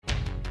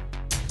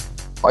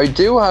I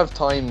do have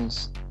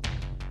times,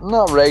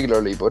 not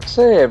regularly, but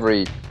say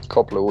every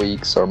couple of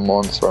weeks or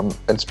months, or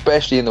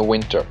especially in the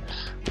winter,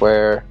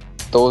 where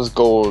those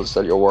goals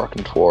that you're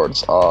working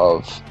towards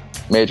of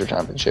major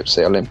championships,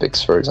 say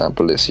Olympics for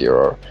example this year,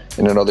 or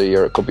in another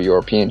year it could be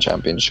European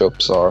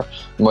Championships, or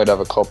you might have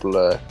a couple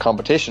of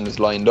competitions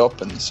lined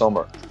up in the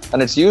summer,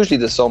 and it's usually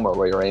the summer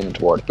where you're aiming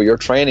towards, but you're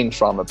training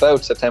from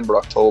about September,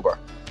 October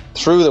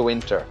through the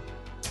winter,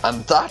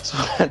 and that's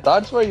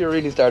where you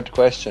really start to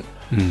question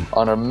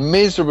on a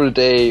miserable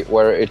day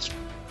where it's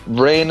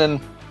raining,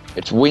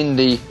 it's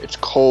windy, it's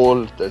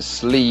cold, there's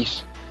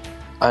sleet,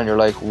 and you're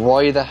like,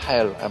 why the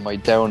hell am I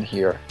down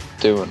here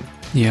doing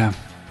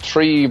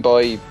 3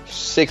 by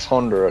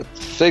 600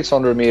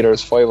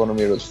 meters, 500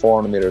 meters,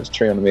 400 meters,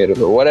 300 meters,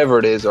 or whatever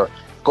it is, or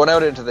going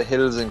out into the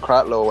hills in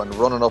Cratloe and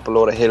running up a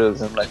load of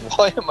hills, and I'm like,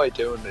 why am I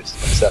doing this to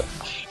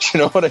myself? Do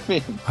you know what I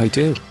mean? I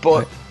do.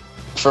 But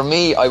for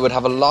me, I would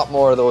have a lot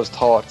more of those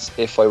thoughts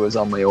if I was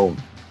on my own.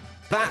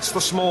 That's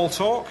the small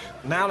talk.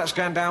 Now let's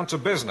get down to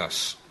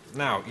business.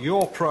 Now,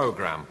 your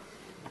programme.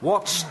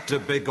 What's the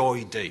big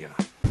idea?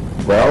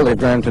 Well, they've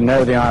grown to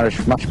know the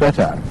Irish much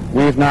better.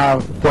 We've now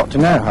got to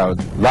know how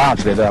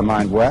largely their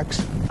mind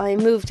works. I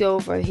moved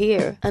over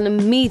here and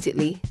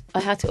immediately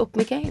I had to up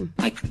my game.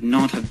 I could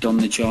not have done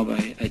the job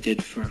I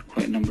did for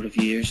quite a number of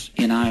years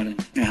in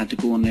Ireland. I had to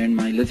go and earn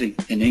my living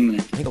in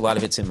England. I think a lot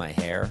of it's in my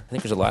hair. I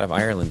think there's a lot of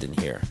Ireland in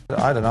here.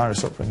 I had an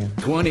Irish upbringing.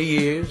 20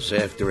 years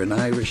after an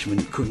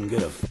Irishman couldn't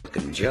get a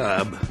fucking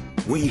job,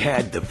 we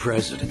had the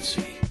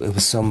presidency. It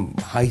was some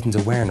heightened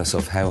awareness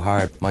of how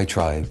hard my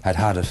tribe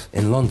had it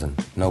in London.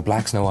 No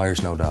blacks, no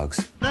Irish, no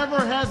dogs. Never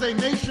has a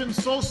nation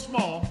so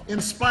small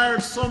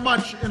inspired so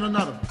much in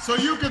another. So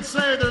you could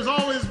say there's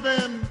always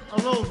been a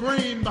little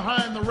green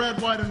behind the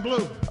red, white, and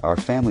blue. Our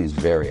family is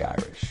very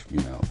Irish, you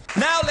know.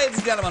 Now, ladies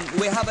and gentlemen,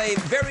 we have a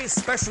very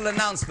special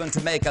announcement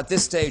to make at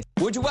this stage.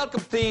 Would you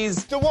welcome,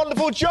 please, the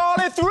wonderful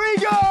Jarlath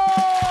Regan!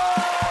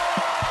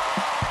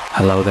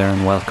 Hello there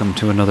and welcome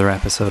to another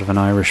episode of An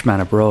Irishman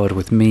Abroad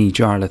with me,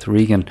 Jarlath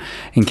Regan.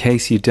 In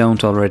case you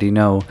don't already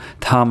know,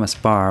 Thomas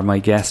Barr, my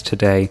guest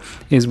today,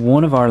 is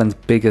one of Ireland's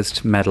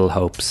biggest medal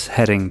hopes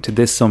heading to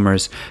this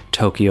summer's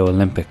Tokyo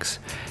Olympics.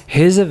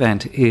 His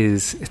event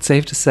is, it's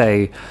safe to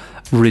say,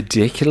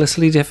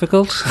 ridiculously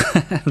difficult,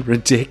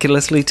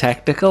 ridiculously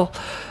technical.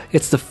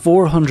 It's the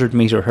 400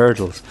 metre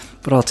hurdles,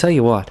 but I'll tell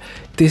you what,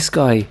 this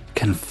guy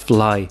can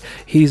fly.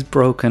 He's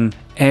broken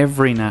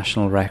every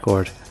national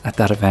record at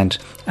that event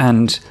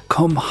and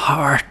come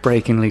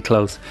heartbreakingly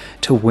close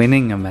to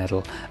winning a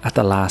medal at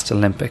the last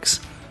Olympics.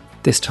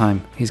 This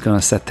time he's going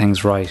to set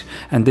things right,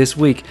 and this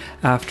week,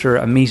 after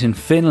a meet in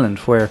Finland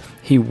where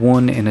he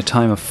won in a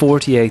time of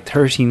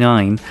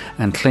 48:39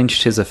 and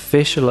clinched his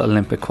official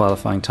Olympic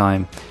qualifying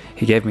time,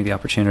 he gave me the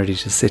opportunity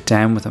to sit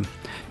down with him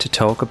to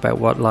talk about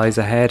what lies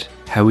ahead,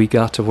 how he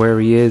got to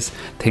where he is,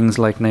 things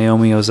like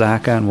Naomi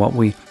Osaka and what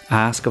we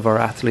ask of our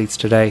athletes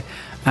today,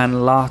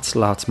 and lots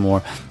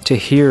more. To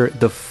hear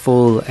the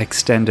full,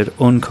 extended,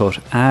 uncut,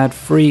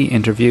 ad-free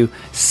interview,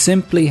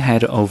 simply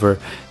head over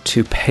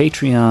to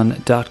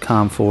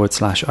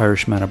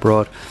patreon.com/Irishman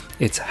Abroad.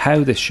 It's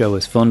how this show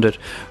is funded.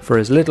 For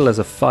as little as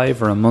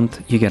 $5 a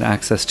month, you get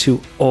access to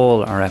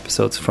all our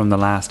episodes from the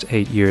last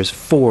 8 years,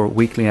 4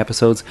 weekly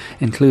episodes,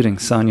 including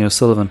Sonia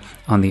O'Sullivan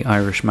on the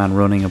Irishman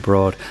Running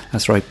Abroad.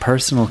 That's right,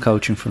 personal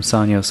coaching from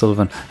Sonia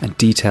O'Sullivan and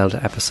detailed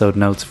episode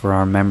notes for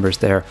our members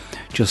there,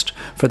 just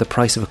for the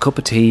price of a cup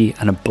of tea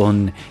and a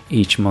bun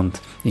each month.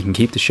 You can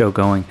keep the show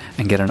going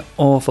and get an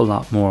awful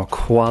lot more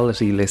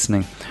quality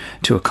listening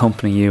to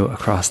accompany you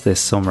across this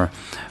summer.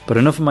 But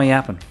enough of my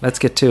yapping, let's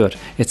get to it.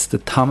 It's the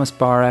Thomas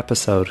Barr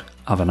episode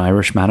of An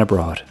Irishman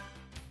Abroad.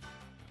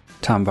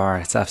 Tom Barr,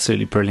 it's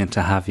absolutely brilliant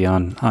to have you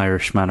on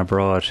Irishman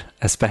Abroad,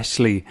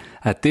 especially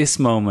at this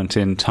moment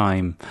in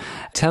time.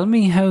 Tell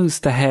me, how's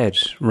the head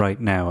right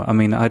now? I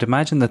mean, I'd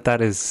imagine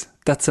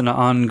that's an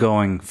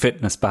ongoing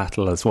fitness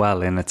battle as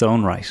well in its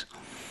own right.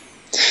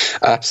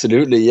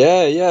 Absolutely,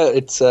 yeah.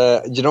 It's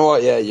you know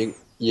what? Yeah, you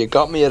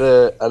got me at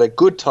a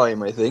good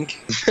time, I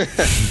think.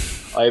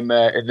 I'm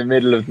in the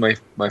middle of my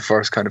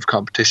first kind of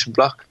competition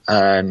block,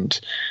 and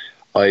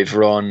I've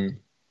run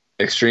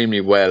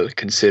extremely well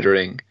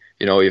considering,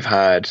 you know, we've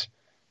had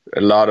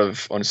a lot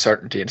of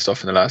uncertainty and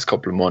stuff in the last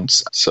couple of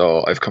months.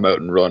 So I've come out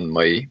and run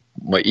my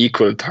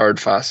equal third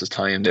fastest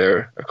time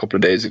there a couple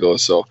of days ago.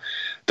 So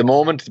at the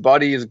moment, the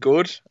body is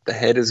good, the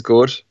head is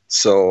good.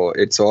 So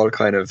it's all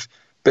kind of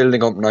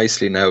building up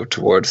nicely now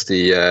towards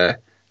the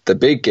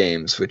big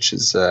games, which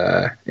is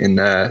in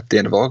the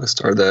end of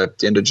August or the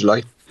end of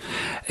July.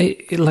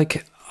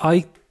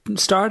 I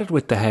started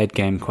with the head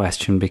game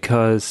question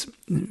because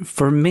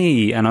for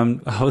me, and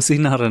I'm obviously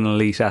not an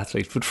elite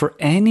athlete, but for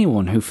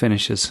anyone who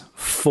finishes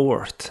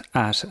 4th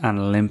at an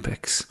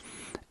Olympics,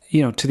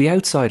 you know, to the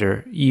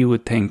outsider, you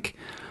would think,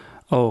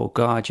 oh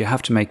God, you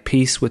have to make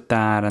peace with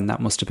that, and that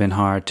must have been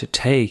hard to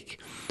take.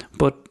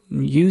 But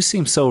you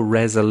seem so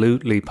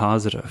resolutely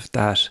positive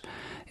that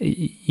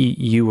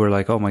you were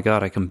like, oh my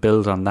God, I can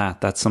build on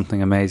that. That's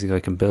something amazing. I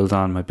can build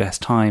on my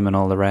best time and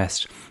all the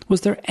rest.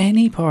 Was there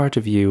any part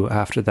of you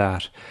after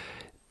that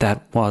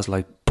was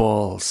like,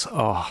 balls,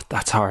 oh,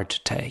 that's hard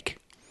to take?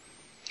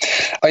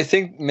 I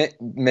think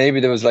maybe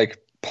there was like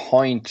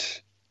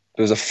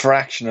there was a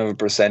fraction of a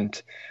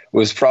percent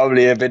was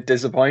probably a bit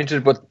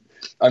disappointed. But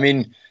I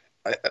mean,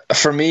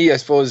 for me, I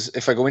suppose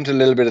if I go into a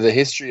little bit of the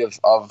history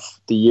of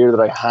the year that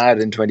I had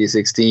in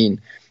 2016,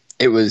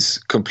 it was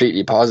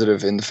completely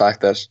positive in the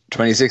fact that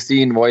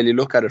 2016, while you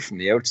look at it from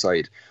the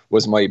outside,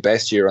 was my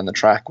best year on the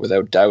track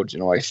without doubt. You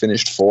know, I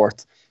finished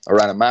fourth. I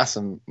ran a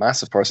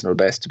massive personal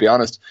best. To be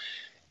honest,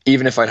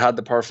 even if I'd had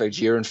the perfect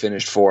year and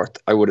finished fourth,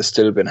 I would have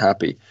still been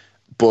happy.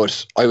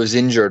 But I was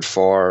injured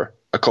for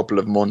a couple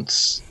of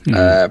months,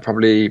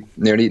 probably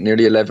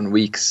nearly 11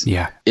 weeks,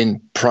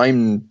 in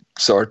prime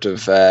sort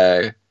of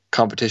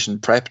competition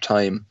prep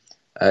time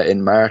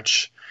in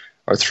March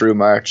or through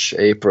March,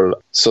 April.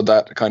 So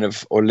that kind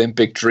of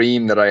Olympic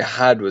dream that I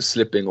had was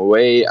slipping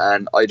away,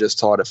 and I just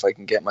thought if I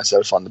can get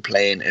myself on the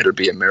plane, it'll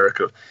be a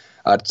miracle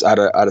at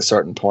a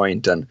certain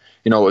point. And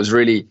you know, it was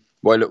really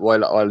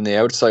while on the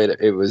outside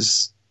it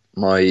was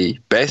my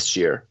best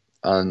year.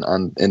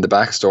 On in the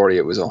backstory,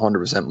 it was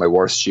 100% my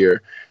worst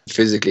year.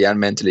 Physically and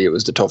mentally, it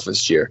was the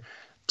toughest year.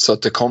 So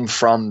to come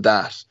from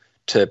that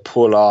to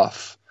pull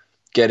off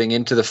getting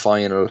into the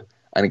final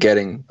and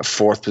getting a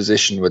fourth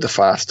position with a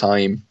fast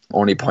time,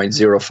 only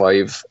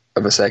 0.05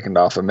 of a second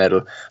off a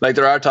medal. Like,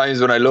 there are times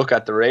when I look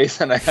at the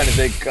race and I kind of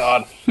think,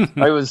 God,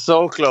 I was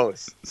so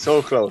close.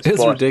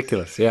 It's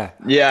ridiculous, yeah.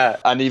 Yeah,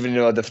 and even, you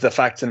know, the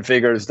facts and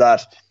figures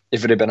that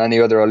if it had been any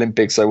other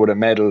Olympics, I would have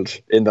medalled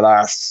in the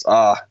last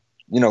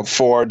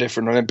 4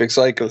 different Olympic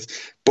cycles.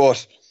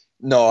 But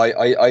no,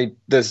 I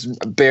there's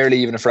barely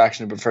even a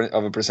fraction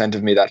of a percent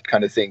of me that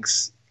kind of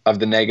thinks of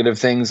the negative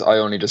things. I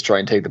only just try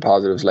and take the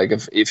positives. Like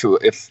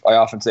if I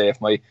often say, if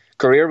my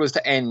career was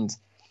to end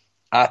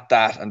at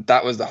that and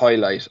that was the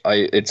highlight,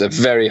 it's a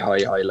very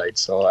high highlight.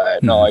 So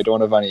no, I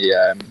don't have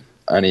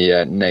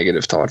any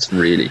negative thoughts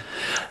really.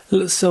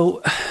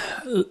 So,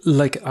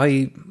 like,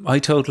 I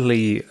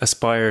totally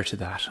aspire to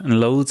that, and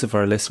loads of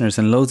our listeners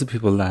and loads of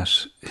people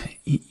that,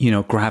 you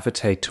know,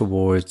 gravitate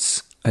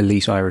towards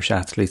elite Irish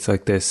athletes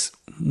like this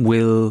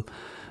will,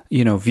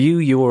 you know, view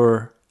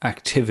your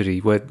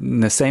activity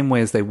in the same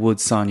way as they would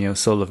Sonia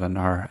O'Sullivan,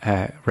 our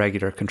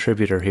regular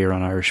contributor here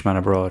on Irishman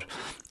Abroad,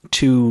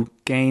 to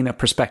gain a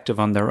perspective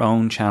on their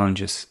own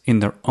challenges in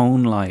their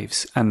own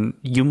lives. And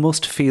you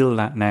must feel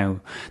that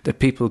now, that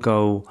people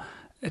go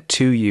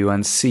to you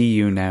and see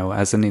you now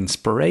as an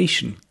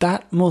inspiration.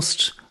 That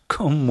must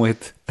come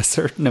with a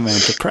certain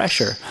amount of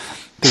pressure,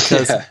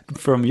 because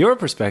from your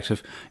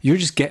perspective, you're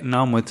just getting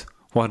on with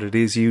what it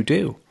is you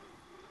do.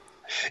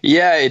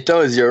 Yeah, it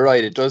does. You're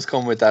right. It does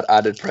come with that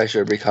added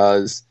pressure,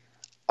 because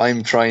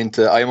I'm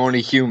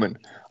only human.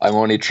 I'm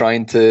only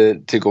trying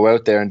to go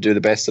out there and do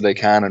the best that I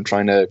can. I'm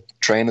trying to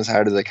train as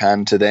hard as I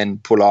can to then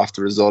pull off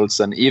the results.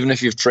 And even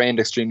if you've trained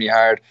extremely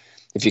hard,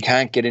 if you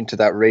can't get into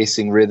that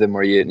racing rhythm,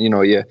 or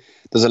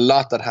there's a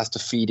lot that has to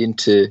feed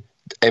into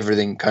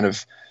everything kind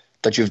of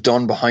that you've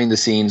done behind the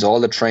scenes, all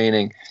the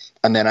training,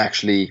 and then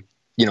actually,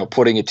 you know,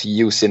 putting it to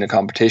use in a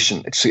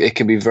competition. It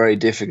can be very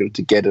difficult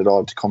to get it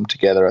all to come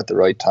together at the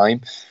right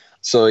time.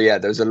 So yeah,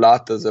 there's a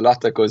lot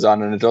that goes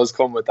on, and it does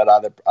come with that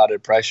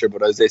added pressure.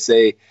 But as they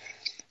say,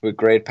 with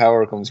great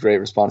power comes great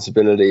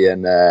responsibility,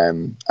 and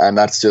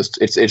that's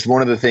just it's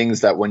one of the things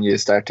that when you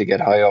start to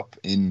get high up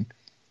in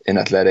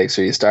athletics,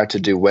 or you start to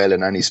do well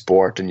in any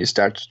sport, and you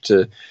start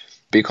to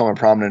become a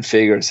prominent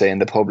figure, say in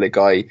the public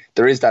eye,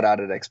 there is that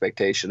added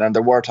expectation. And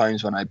there were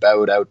times when I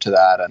bowed out to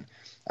that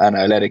and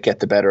I let it get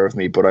the better of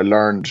me, but I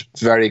learned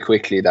very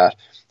quickly that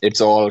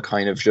it's all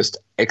kind of just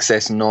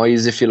excess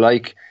noise, if you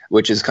like,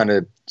 which is kind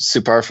of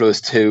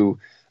superfluous to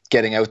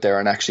getting out there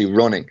and actually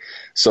running.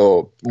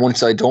 So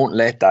once I don't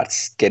let that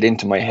get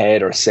into my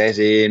head or set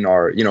in,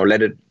 or, you know,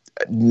 let it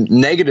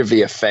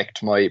negatively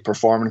affect my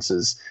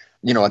performances,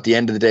 you know, at the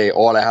end of the day,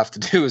 all I have to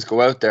do is go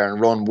out there and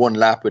run one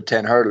lap with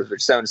 10 hurdles,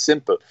 which sounds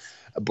simple.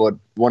 But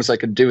once I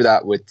could do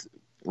that with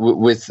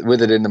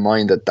it in the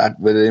mind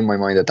within my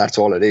mind that that's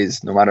all it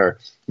is, no matter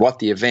what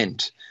the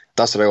event,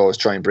 that's what I always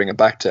try and bring it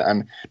back to.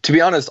 And to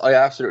be honest,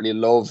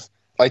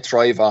 I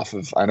thrive off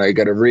of, and I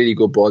get a really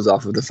good buzz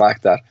off of the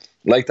fact that,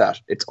 like that,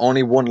 it's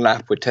only one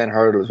lap with 10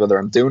 hurdles, whether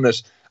I'm doing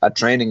it at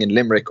training in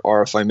Limerick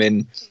or if I'm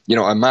in, you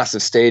know, a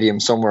massive stadium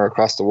somewhere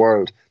across the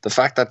world. The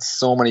fact that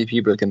so many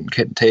people can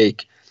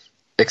take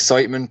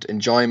excitement,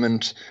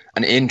 enjoyment,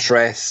 and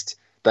interest,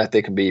 that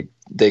they can be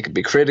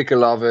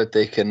critical of it,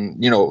 they can,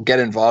 you know, get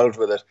involved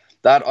with it.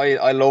 That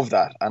I love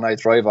that, and I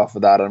thrive off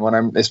of that.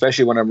 And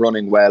especially when I'm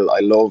running well, I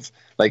love,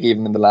 like,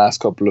 even in the last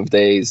couple of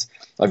days,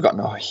 I've gotten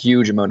a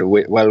huge amount of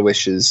well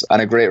wishes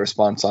and a great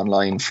response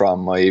online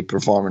from my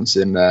performance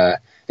in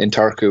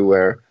Turku,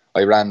 where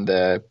I ran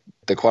the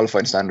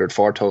qualifying standard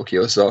for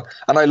Tokyo. So,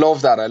 and I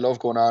love that. I love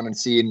going on and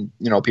seeing,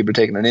 you know, people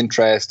taking an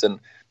interest, and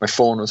my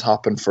phone was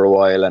hopping for a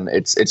while, and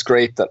it's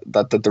great that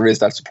there is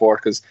that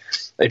support, because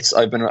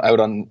I've been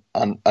out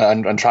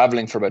on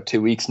traveling for about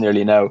 2 weeks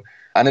nearly now,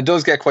 And it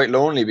does get quite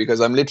lonely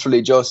because I'm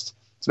literally just,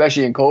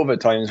 especially in COVID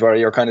times where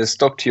you're kind of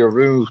stuck in your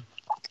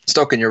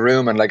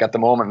room. And like at the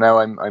moment now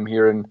I'm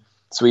here in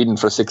Sweden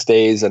for 6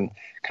 days and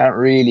can't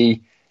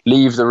really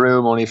leave the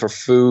room only for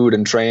food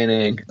and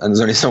training. And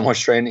there's only so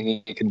much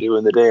training you can do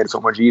in the day and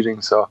so much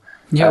eating. So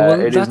yeah, well,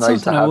 it that's is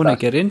nice something I want to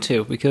get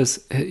into because,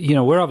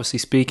 we're obviously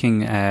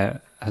speaking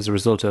as a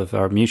result of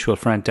our mutual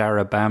friend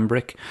Dara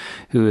Bambrick,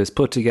 who has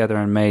put together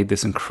and made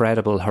this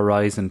incredible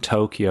Horizon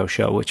Tokyo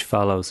show, which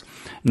follows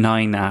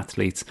 9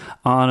 athletes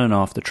on and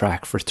off the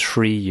track for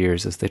 3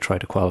 years as they try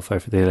to qualify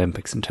for the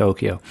Olympics in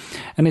Tokyo.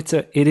 And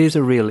it is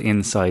a real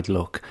inside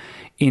look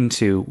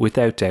into,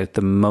 without doubt,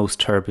 the most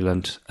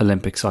turbulent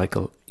Olympic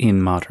cycle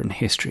in modern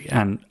history.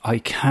 And I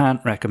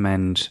can't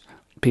recommend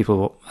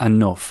people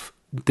enough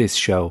this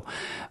show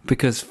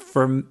because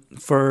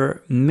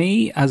for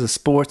me as a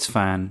sports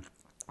fan,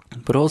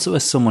 but also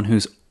as someone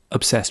who's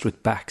obsessed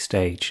with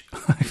backstage,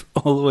 I've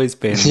always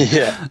been.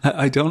 Yeah.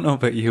 I don't know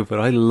about you, but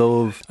I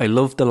love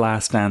The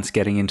Last Dance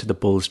getting into the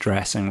Bulls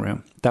dressing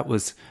room. That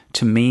was,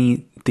 to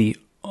me, the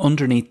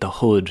underneath the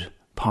hood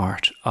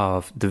part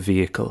of the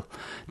vehicle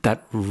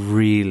that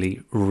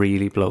really,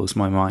 really blows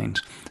my mind.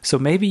 So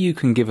maybe you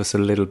can give us a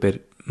little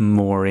bit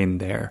more in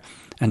there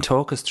and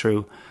talk us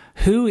through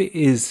who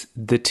is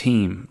the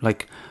team?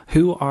 Like,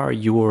 who are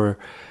your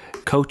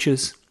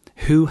coaches?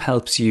 Who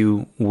helps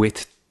you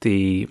with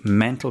the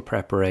mental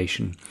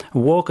preparation?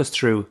 Walk us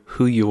through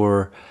who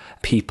your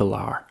people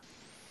are.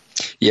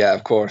 Yeah,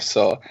 of course.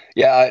 So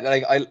yeah,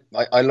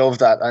 I love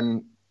that,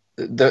 and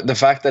the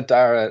fact that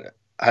Dara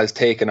has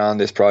taken on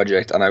this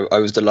project, and I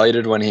was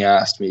delighted when he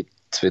asked me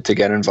to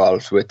get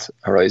involved with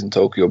Horizon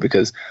Tokyo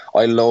because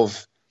I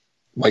love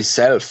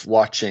myself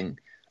watching.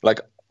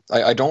 Like,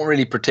 I don't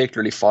really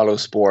particularly follow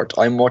sport.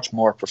 I much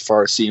more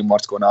prefer seeing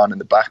what's going on in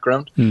the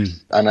background,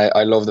 and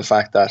I love the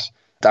fact that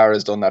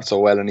Dara's done that so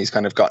well, and he's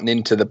kind of gotten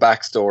into the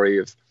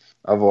backstory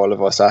of all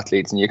of us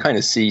athletes, and you kind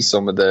of see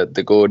some of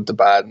the good, the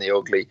bad, and the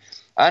ugly.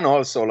 And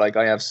also, like,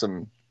 I have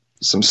some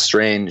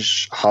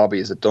strange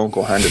hobbies that don't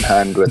go hand in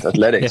hand with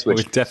athletics,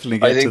 which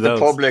definitely I think the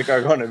public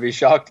are going to be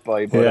shocked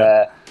by.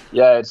 But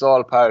yeah, it's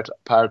all part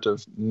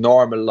of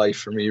normal life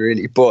for me,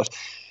 really. But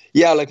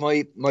yeah, like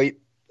my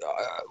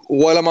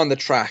while I'm on the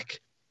track,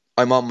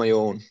 I'm on my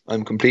own.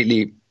 I'm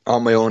completely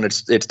on my own.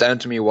 It's down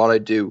to me what I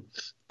do,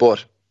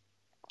 but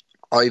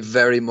I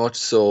very much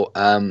so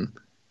am,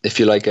 if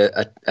you like,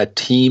 a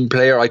team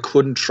player. I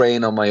couldn't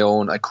train on my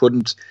own. I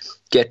couldn't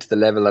get to the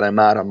level that I'm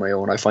at on my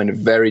own. I find it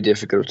very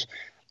difficult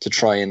to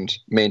try and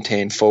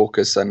maintain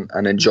focus and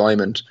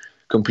enjoyment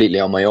completely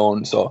on my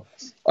own. So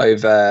I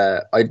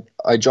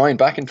joined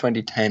back in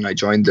 2010.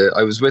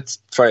 I was with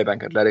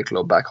Ferrybank Athletic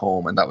Club back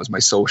home, and that was my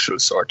social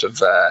sort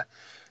of,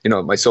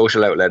 my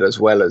social outlet as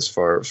well as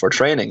for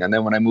training. And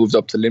then when I moved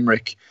up to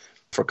Limerick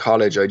for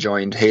college, I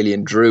joined Haley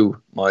and Drew,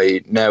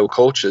 my now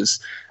coaches,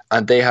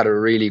 and they had a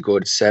really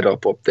good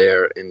setup up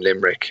there in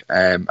Limerick,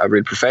 a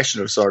real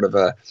professional sort of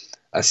a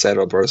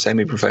setup, or a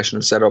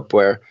semi-professional setup,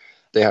 where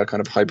they had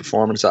kind of high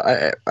performance,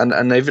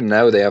 and even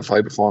now they have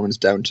high performance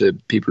down to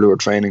people who are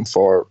training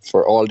for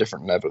all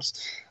different levels,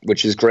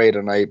 which is great.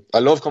 And I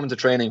love coming to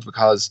training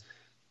because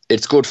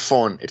it's good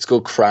fun, it's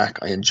good crack.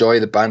 I enjoy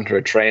the banter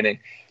at training,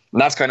 and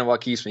that's kind of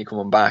what keeps me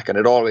coming back, and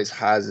it always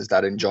has, is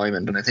that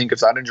enjoyment. And I think if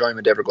that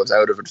enjoyment ever goes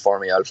out of it for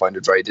me, I'll find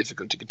it very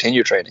difficult to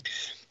continue training.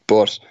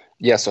 But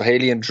yeah, so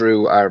Haley and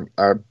Drew are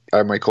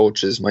my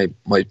coaches,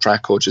 my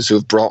track coaches, who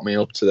have brought me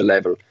up to the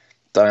level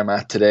that I'm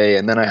at today.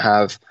 And then I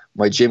have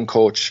my gym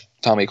coach,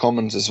 Tommy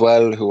Cummins, as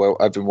well, who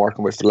I've been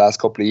working with for the last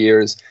couple of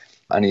years.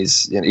 And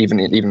he's, even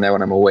now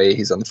when I'm away,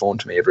 he's on the phone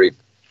to me every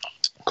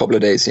couple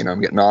of days. I'm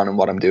getting on and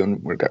what I'm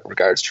doing with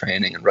regards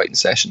training and writing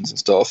sessions and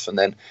stuff. And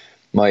then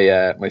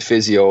my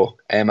physio,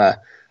 Emma,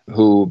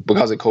 who,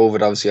 because of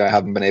COVID, obviously I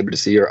haven't been able to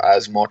see her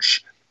as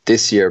much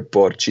this year,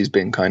 but she's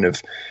been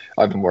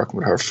I've been working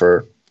with her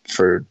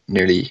for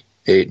nearly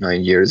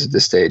 8-9 years at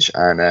this stage,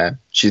 and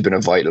she's been a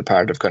vital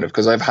part of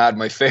because I've had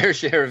my fair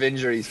share of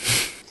injuries,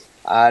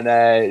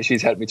 and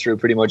she's helped me through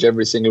pretty much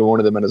every single one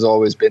of them, and has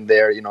always been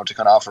there, to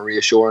kind of offer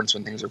reassurance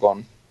when things are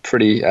going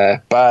pretty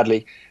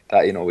badly,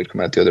 that we'd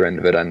come out the other end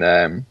of it.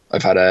 And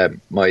I've had I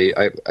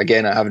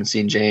haven't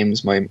seen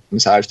James, my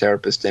massage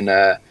therapist, in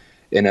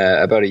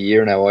about a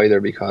year now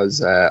either,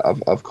 because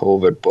of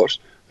COVID, but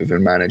we've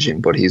been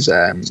managing. But he's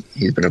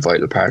been a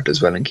vital part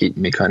as well in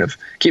keeping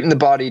the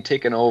body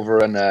ticking over,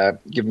 and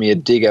giving me a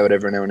dig out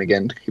every now and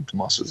again to keep the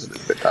muscles a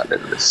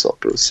little bit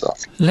supple. So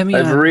I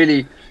have a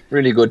really,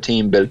 really good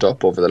team built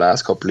up over the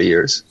last couple of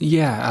years.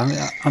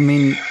 Yeah, I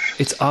mean,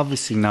 it's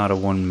obviously not a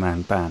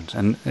one-man band,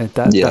 and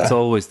that's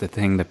always the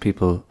thing that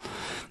people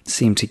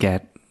seem to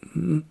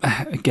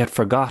get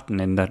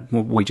forgotten, in that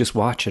we just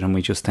watch it and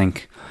we just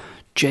think,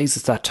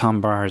 Jesus, that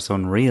Tom Barr is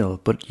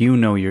unreal. But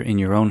you're in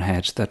your own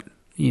head that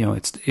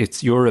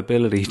it's your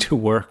ability to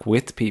work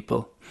with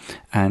people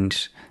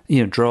and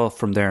draw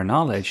from their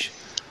knowledge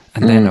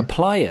and then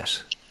apply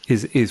it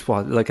is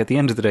what, like, at the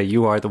end of the day,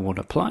 you are the one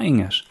applying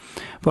it.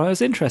 But I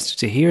was interested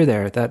to hear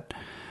there that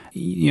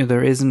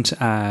there isn't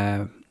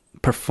a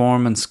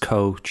performance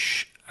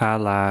coach a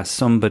la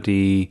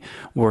somebody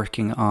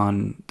working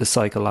on the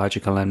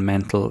psychological and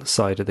mental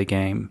side of the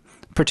game,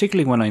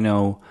 particularly when I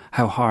know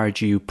how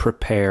hard you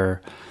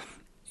prepare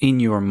in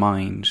your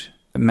mind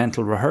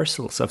mental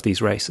rehearsals of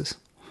these races?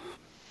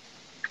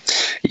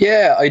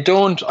 Yeah, I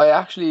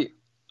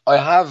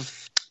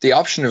have the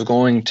option of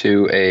going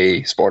to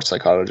a sports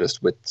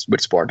psychologist with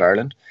Sport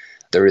Ireland.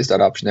 There is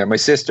that option there. My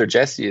sister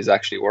Jessie is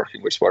actually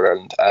working with Sport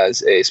Ireland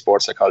as a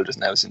sports psychologist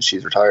now, since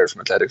she's retired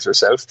from athletics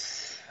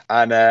herself.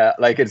 And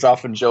it's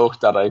often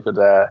joked that I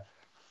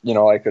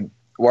could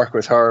work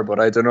with her, but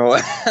I don't know.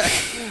 I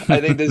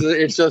think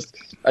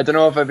I don't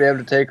know if I'd be able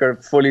to take her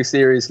fully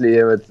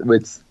seriously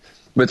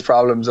with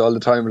problems all the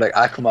time. Like,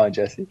 come on,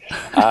 Jessie.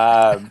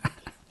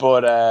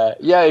 But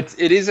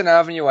it is an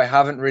avenue I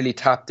haven't really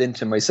tapped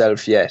into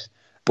myself yet.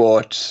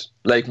 But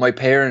like my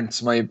parents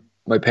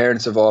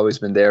have always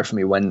been there for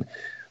me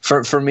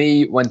for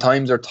me when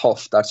times are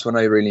tough. That's when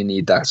I really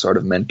need that sort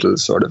of mental,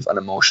 sort of an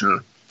emotional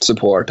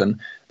support, and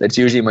it's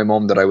usually my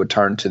mum that I would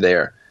turn to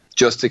there,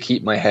 just to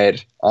keep my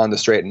head on the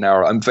straight and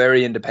narrow. I'm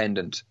very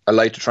independent. I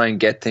like to try and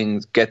get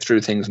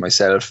through things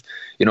myself.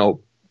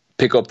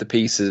 Pick up the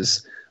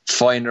pieces,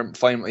 find.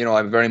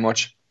 I'm very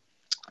much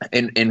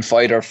in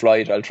fight or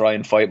flight. I'll try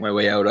and fight my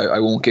way out. I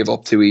won't give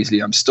up too easily.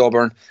 I'm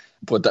stubborn.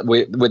 But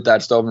with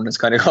that stubbornness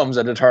kind of comes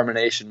a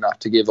determination not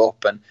to give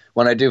up. And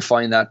when I do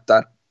find that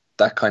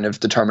kind of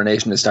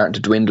determination is starting to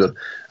dwindle,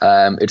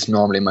 it's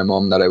normally my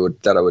mum that I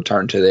would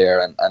turn to there,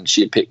 and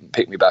she'd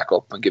pick me back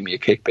up and give me a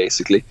kick,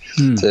 basically,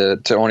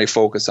 to only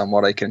focus on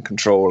what I can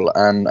control.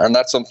 And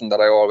that's something that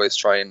I always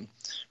try and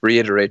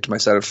reiterate to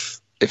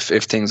myself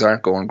if things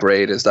aren't going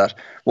great, is that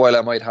while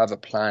I might have a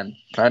plan,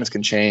 plans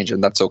can change,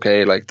 and that's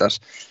okay. Like that,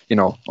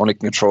 only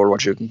can control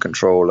what you can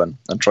control, and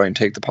try and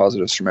take the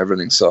positives from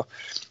everything. So.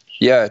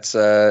 Yeah,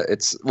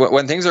 it's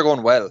when things are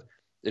going well,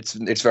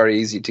 it's very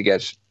easy to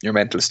get your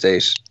mental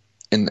state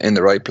in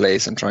the right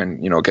place and try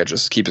and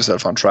keep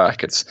yourself on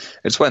track.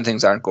 It's when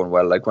things aren't going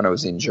well, like when I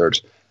was injured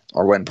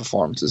or when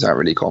performances aren't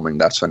really coming.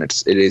 That's when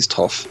it is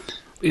tough.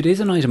 It is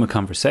an item of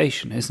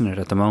conversation, isn't it,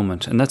 at the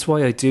moment? And that's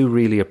why I do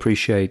really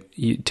appreciate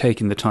you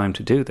taking the time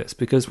to do this,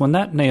 because when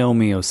that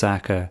Naomi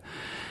Osaka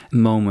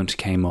moment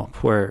came up,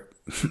 where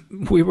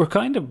we were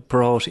kind of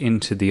brought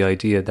into the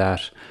idea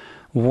that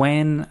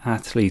when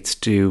athletes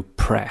do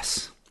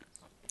press,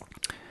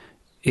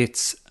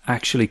 it's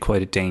actually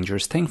quite a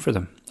dangerous thing for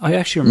them. I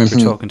actually remember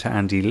talking to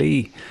Andy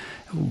Lee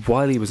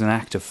while he was an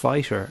active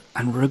fighter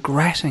and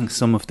regretting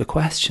some of the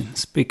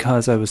questions,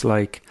 because I was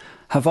like,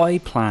 have I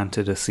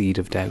planted a seed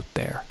of doubt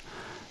there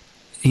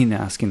in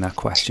asking that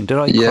question? Did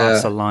I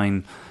cross a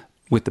line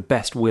with the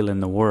best will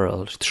in the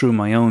world through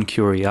my own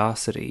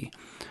curiosity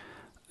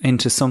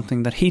into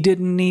something that he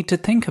didn't need to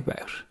think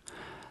about?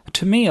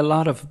 To me, a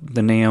lot of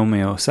the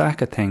Naomi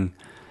Osaka thing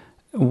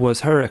was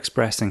her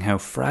expressing how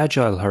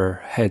fragile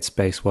her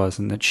headspace was,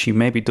 and that she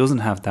maybe doesn't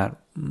have that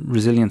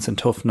resilience and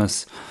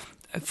toughness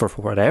for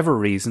whatever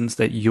reasons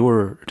that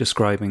you're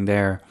describing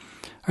there.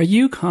 Are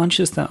you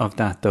conscious of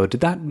that, though?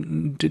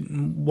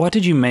 What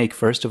did you make,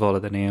 first of all,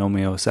 of the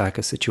Naomi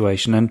Osaka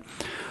situation? And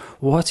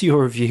what's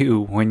your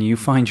view when you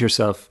find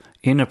yourself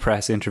in a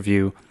press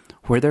interview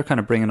where they're kind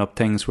of bringing up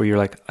things where you're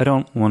like, I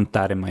don't want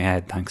that in my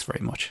head, thanks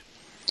very much?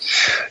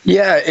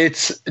 Yeah,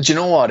 do you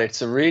know what?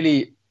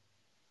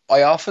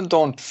 I often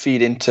don't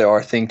feed into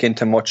or think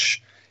into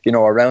much,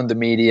 around the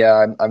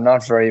media. I'm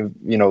not very,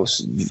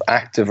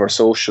 active or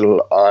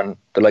social on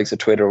the likes of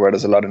Twitter, where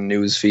there's a lot of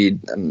news feed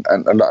and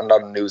a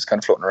lot of news kind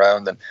of floating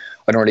around, and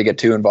I don't really get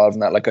too involved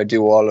in that. Like, I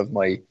do all of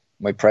my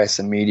press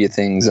and media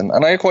things, and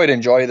I quite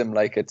enjoy them.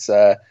 Like, it's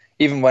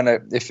even when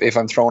if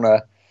I'm thrown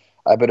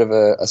a bit of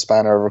a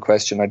spanner of a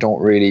question, I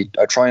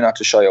try not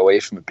to shy away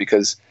from it,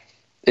 because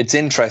it's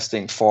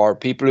interesting for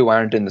people who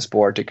aren't in the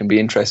sport. It can be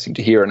interesting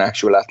to hear an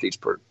actual athlete's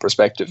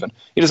perspective, and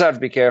you just have to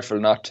be careful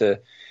not to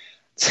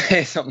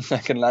say something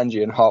that can land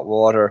you in hot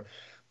water.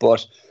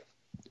 But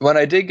when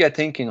I did get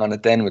thinking on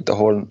it then with the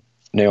whole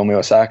Naomi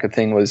Osaka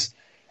thing,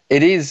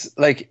 it is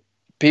like,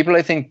 people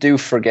I think do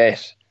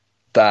forget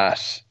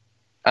that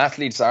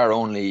athletes are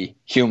only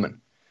human.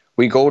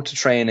 We go to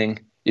training,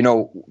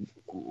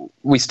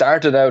 we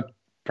started out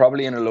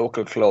probably in a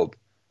local club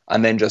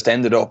and then just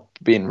ended up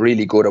being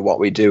really good at what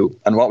we do.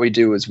 And what we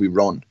do is we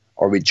run,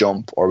 or we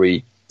jump, or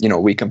we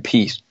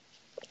compete.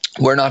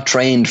 We're not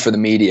trained for the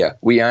media.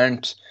 We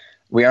aren't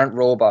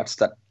robots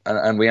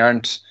and we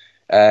aren't,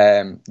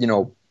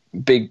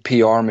 big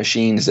PR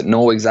machines that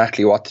know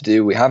exactly what to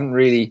do.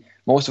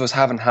 Most of us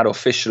haven't had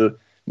official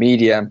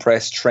media and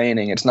press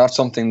training. It's not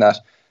something that,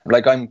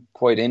 like, I'm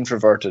quite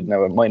introverted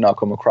now. It might not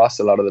come across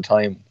a lot of the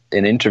time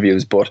in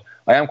interviews, but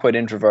I am quite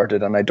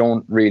introverted, and I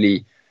don't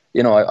really,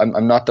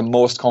 I'm not the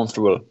most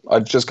comfortable.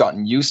 I've just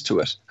gotten used to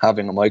it,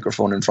 having a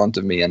microphone in front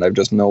of me, and I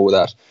just know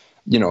that,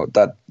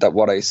 that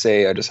what I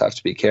say, I just have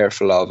to be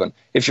careful of. And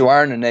if you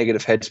are in a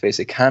negative headspace,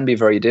 it can be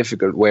very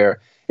difficult,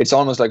 where it's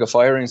almost like a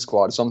firing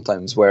squad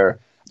sometimes, where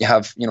you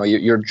have,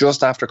 you're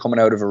just after coming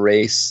out of a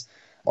race,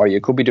 or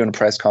you could be doing a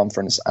press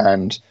conference,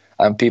 and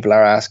people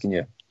are asking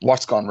you,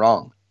 what's gone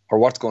wrong? or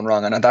what's going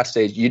wrong. And at that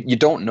stage, you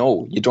don't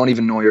know. You don't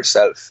even know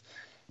yourself.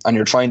 And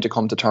you're trying to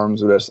come to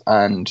terms with it.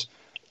 And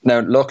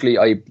now, luckily,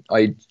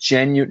 I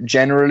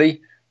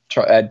generally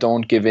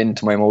don't give in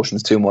to my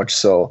emotions too much.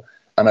 So,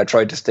 and I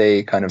try to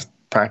stay kind of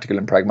practical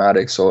and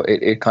pragmatic. So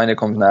it kind of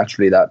comes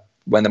naturally that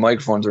when the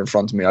microphones are in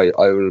front of me, I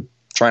will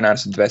try and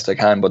answer the best I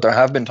can. But there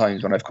have been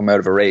times when I've come out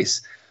of a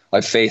race,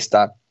 I've faced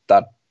that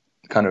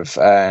kind of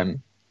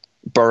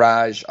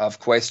barrage of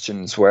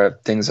questions where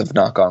things have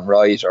not gone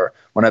right, or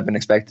when I've been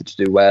expected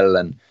to do well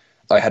and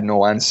I had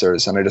no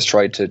answers, and I just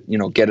tried to,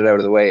 get it out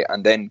of the way,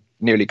 and then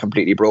nearly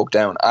completely broke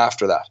down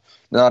after that.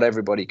 Not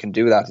everybody can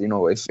do that.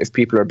 If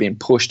people are being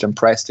pushed and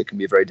pressed, it can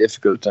be very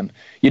difficult, and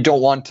you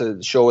don't want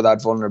to show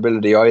that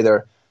vulnerability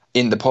either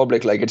in the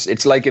public. Like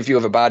it's like if you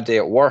have a bad day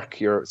at work,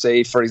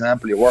 say for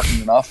example you're working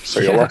in an office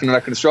or you're working on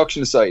a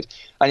construction site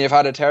and you've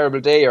had a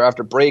terrible day, or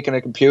after breaking a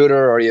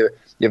computer, or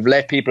you've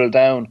let people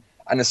down,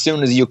 and as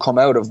soon as you come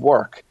out of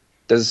work,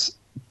 there's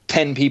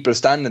 10 people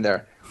standing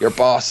there, your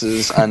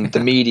bosses and the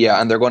media,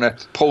 and they're going to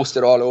post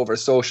it all over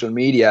social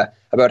media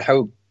about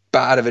how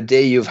bad of a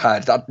day you've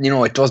had. That,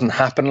 it doesn't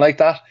happen like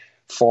that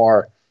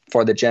for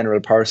the general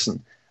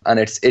person. And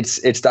it's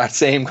that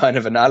same kind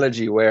of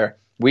analogy where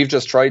we've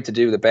just tried to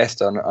do the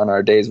best on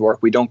our day's work.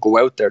 We don't go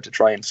out there to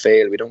try and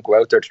fail. We don't go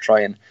out there to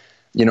try and,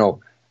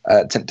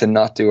 to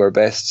not do our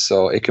best.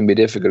 So it can be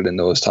difficult in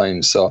those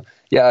times. So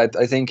yeah,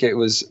 I think it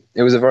was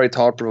a very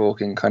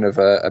thought-provoking kind of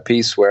a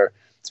piece where,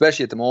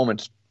 especially at the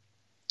moment,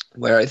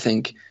 where I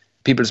think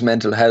people's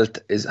mental health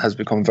has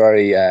become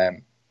very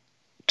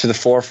to the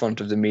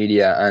forefront of the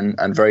media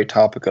and very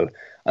topical.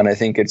 And I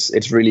think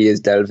it's really is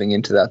delving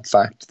into that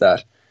fact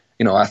that,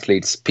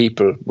 athletes,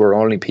 we're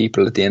only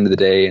people at the end of the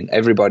day, and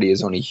everybody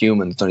is only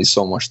human. There's only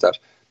so much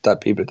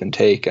that people can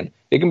take, and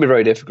it can be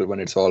very difficult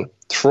when it's all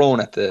thrown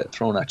at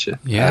you.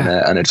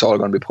 Yeah. And it's all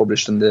going to be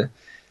published in the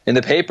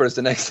papers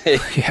the next day.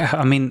 Yeah,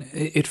 I mean,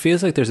 it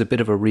feels like there's a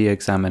bit of a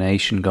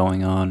re-examination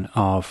going on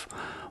of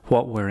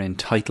what we're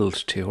entitled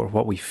to, or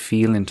what we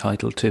feel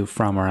entitled to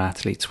from our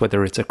athletes,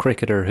 whether it's a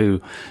cricketer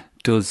who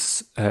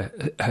does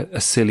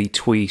a silly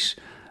tweet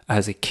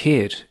as a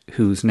kid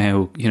who's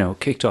now,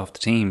 kicked off the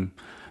team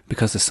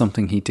because of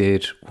something he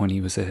did when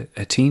he was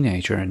a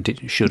teenager and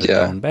should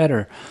have known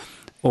better.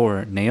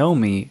 Or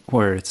Naomi,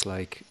 where it's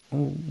like,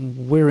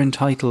 we're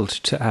entitled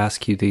to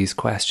ask you these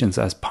questions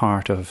as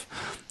part of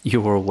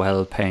your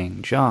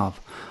well-paying job.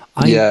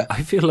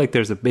 I feel like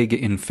there's a big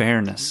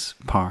unfairness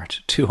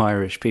part to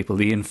Irish people.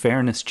 The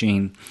unfairness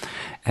gene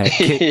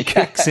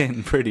kicks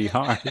in pretty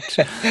hard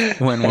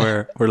when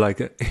we're like,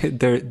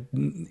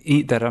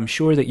 that I'm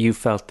sure that you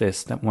felt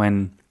this, that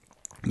when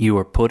you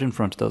were put in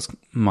front of those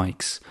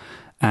mics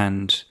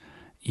and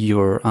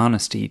your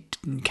honesty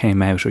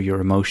came out, or your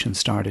emotions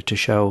started to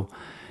show,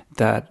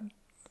 that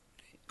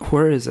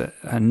whereas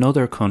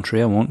another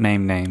country, I won't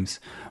name names,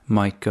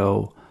 might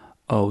go,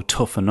 oh,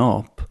 toughen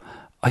up,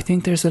 I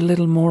think there's a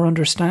little more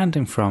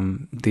understanding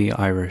from the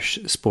Irish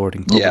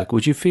sporting public. Yeah.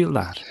 Would you feel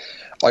that?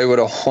 I would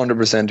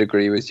 100%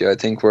 agree with you. I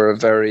think we're a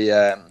very,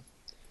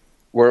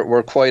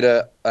 we're quite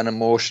an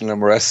emotional,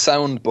 and we're a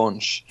sound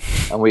bunch,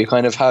 and we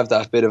kind of have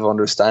that bit of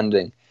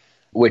understanding,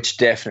 which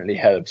definitely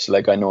helps.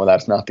 Like, I know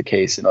that's not the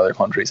case in other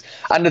countries.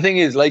 And the thing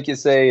is, like you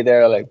say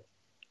there, like,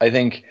 I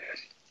think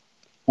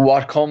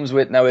what comes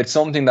with, now it's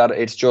something that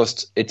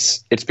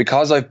it's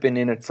because I've been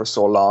in it for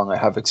so long, I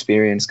have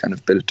experience kind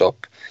of built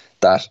up,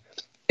 that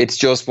it's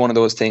just one of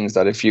those things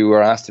that if you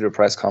are asked to do a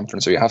press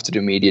conference, or you have to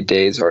do media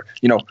days, or,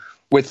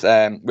 with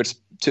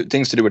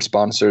things to do with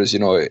sponsors,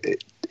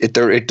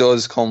 it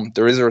does come,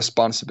 there is a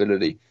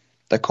responsibility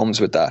that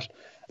comes with that.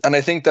 And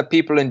I think that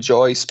people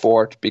enjoy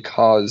sport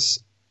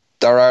because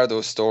there are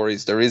those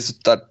stories. There is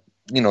that,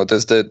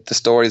 there's the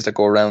stories that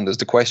go around, there's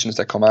the questions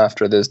that come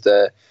after, there's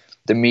the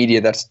media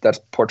that's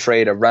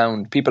portrayed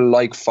around. People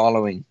like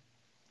following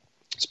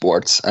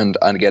sports and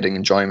getting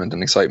enjoyment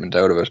and excitement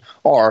out of it,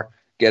 or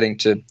getting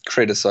to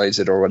criticize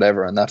it or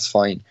whatever, and that's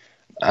fine.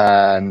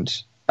 And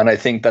I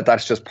think that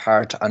that's just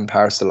part and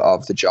parcel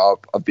of the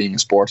job of being a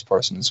sports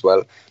person as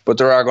well. But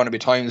there are going to be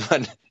times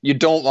when you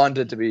don't want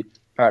it to be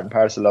part and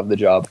parcel of the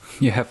job.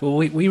 Yeah, well,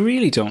 we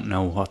really don't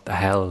know what the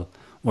hell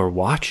we're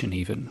watching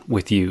even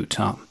with you,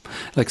 Tom.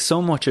 Like,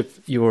 so much of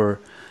your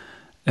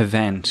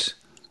event,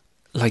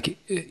 like,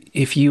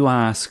 if you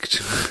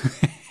asked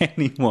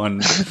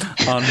anyone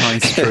on my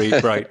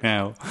street right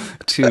now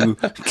to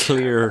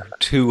clear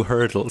 2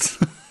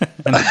 hurdles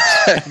and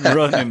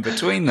run in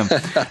between them,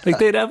 like,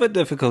 they'd have a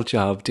difficult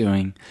job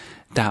doing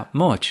that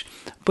much.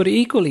 But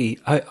equally,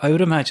 I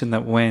would imagine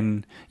that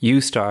when you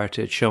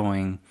started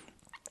showing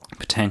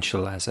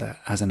potential as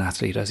an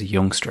athlete, as a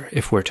youngster,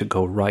 if we're to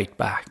go right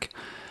back,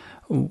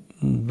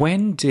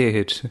 when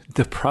did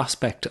the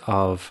prospect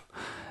of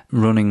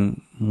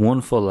running one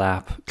full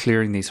lap,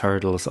 clearing these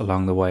hurdles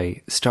along the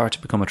way, start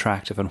to become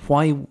attractive? And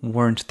why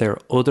weren't there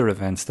other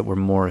events that were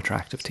more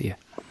attractive to you?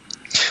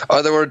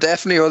 Oh, there were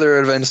definitely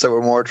other events that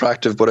were more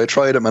attractive, but I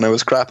tried them and I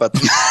was crap at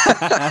them.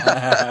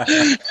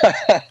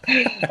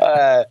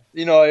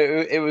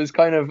 It was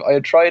kind of, I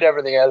had tried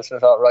everything else and I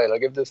thought, right, I'll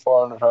give this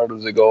 400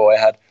 hurdles a go. I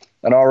had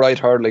an alright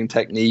hurdling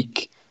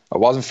technique. I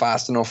wasn't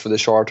fast enough for the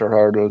shorter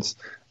hurdles.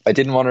 I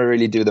didn't want to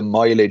really do the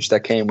mileage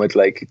that came with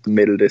like the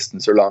middle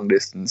distance or long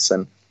distance,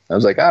 and I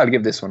was like, I'll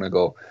give this one a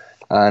go.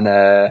 And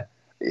I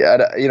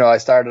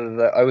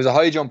was a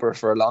high jumper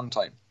for a long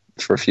time,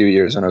 for a few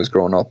years when I was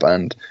growing up,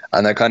 and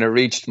I kind of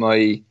reached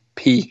my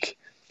peak,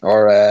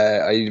 or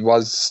I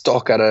was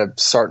stuck at a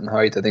certain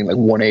height, I think like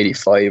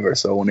 185 or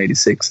so,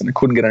 186, and I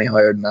couldn't get any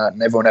higher than that,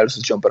 and everyone else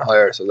was jumping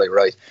higher, so I was like,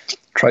 right,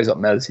 try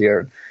something else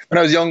here. When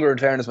I was younger, in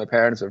fairness, my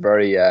parents were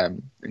very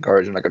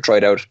encouraging. Like, I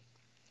tried out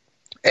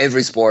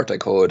every sport I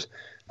could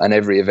and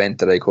every event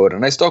that I could,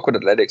 and I stuck with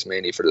athletics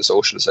mainly for the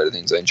social side of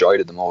things. I enjoyed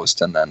it the most,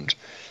 and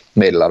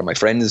made a lot of my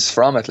friends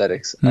from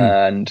athletics.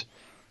 And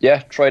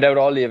yeah, tried out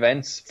all the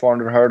events.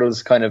 400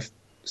 hurdles, kind of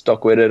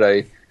stuck with it.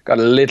 I got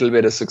a little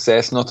bit of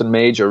success, nothing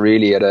major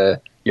really at a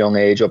young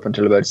age, up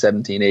until about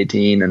 17,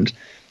 18, and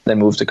then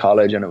moved to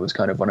college. And it was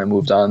kind of when I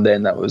moved on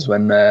then, that was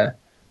when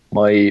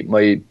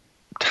my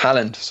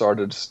talent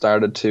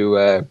started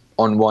to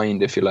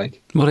unwind, if you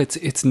like. Well,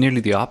 it's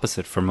nearly the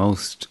opposite for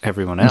most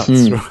everyone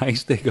else,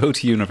 right? They go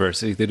to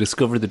university, they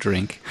discover the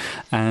drink,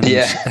 and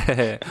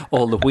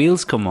all the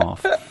wheels come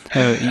off.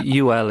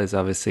 UL is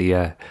obviously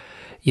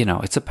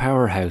it's a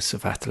powerhouse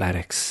of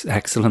athletics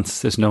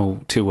excellence. There's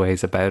no two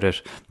ways about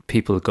it.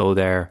 People go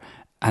there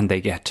and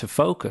they get to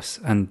focus,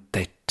 and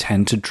they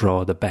tend to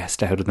draw the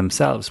best out of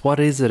themselves. What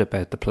is it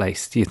about the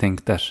place, do you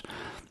think, that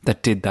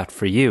did that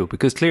for you?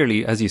 Because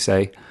clearly, as you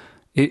say,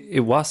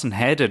 it wasn't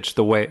headed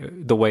the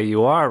way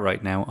you are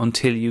right now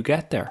until you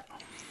get there.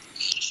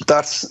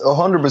 That's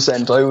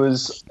 100%. I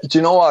was, do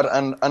you know what?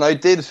 And I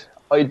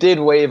did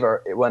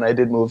waver when I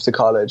did move to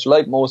college,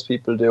 like most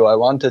people do. I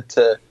wanted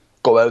to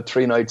go out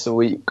 3 nights a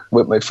week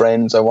with my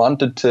friends. I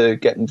wanted to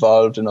get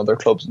involved in other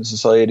clubs and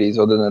societies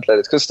other than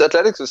athletics, because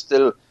athletics was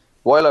still,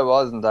 while I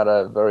wasn't at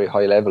a very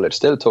high level, it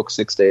still took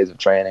 6 days of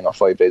training or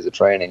 5 days of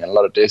training and a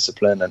lot of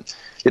discipline, and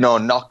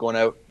not going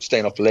out,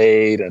 staying up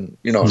late, and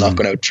not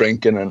going out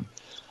drinking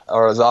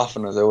or as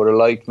often as I would have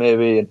liked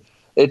maybe. And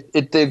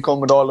it did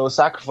come with all those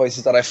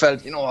sacrifices that I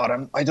felt,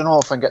 I don't know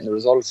if I'm getting the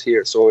results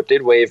here. So it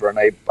did waver, and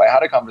I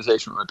had a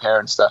conversation with my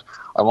parents that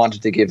I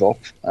wanted to give up.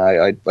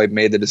 I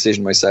made the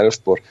decision myself,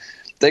 but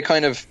they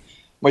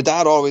my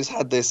dad always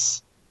had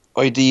this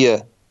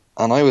idea,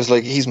 and I was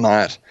like, he's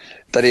mad,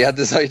 that he had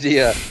this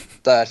idea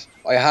that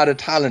I had a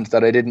talent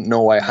that I didn't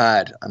know I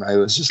had. And I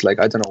was just like,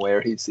 I don't know where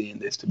he's seeing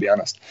this, to be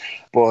honest.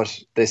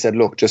 But they said,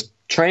 look, just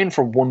train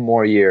for 1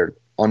 more year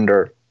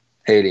under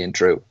Haley and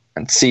Drew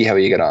and see how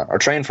you get on, or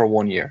train for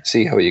 1 year,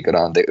 see how you get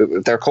on.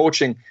 Their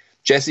coaching,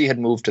 Jesse had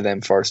moved to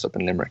them first up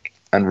in Limerick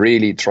and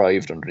really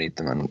thrived underneath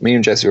them. And me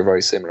and Jesse were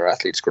very similar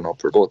athletes growing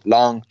up. We're both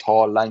long,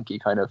 tall, lanky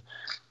kind of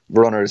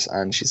runners.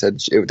 And she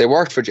said, they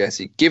worked for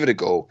Jesse, give it a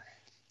go.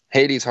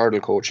 Haley's hurdle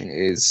coaching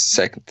is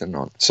second to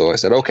none. So I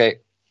said, okay,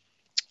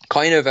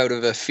 kind of out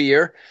of a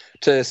fear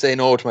to say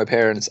no to my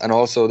parents, and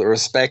also the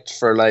respect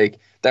for, like,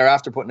 they're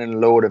after putting in a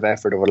load of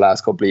effort over the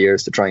last couple of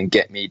years to try and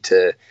get me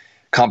to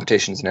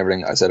competitions and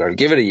everything. I said, I'll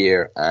give it a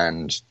year.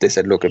 And they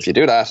said, look, if you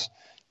do that,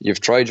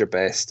 you've tried your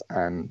best.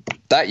 And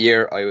that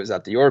year I was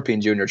at the European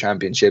Junior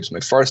Championships,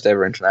 my first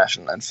ever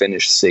international, and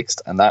finished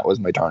 6th. And that was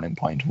my turning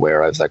point,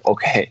 where I was like,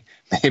 okay,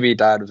 maybe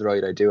Dad was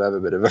right. I do have a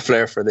bit of a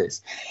flair for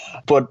this.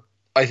 But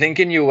I think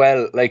in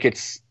UL, like,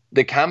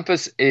 the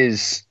campus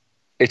is,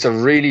 it's a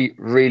really,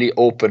 really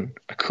open,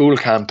 a cool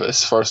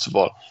campus, first of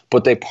all.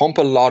 But they pump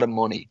a lot of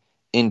money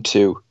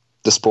into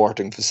the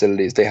sporting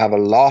facilities. They have a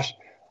lot,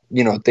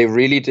 they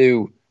really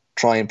do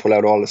try and pull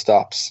out all the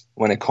stops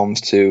when it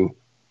comes to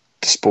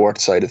the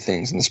sports side of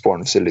things and the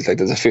sporting facilities. Like,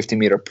 there's a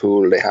 50-meter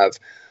pool. They have,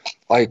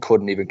 I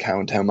couldn't even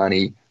count how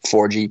many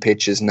 4G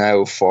pitches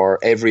now for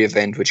every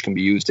event, which can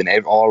be used in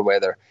all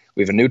weather.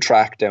 We have a new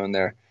track down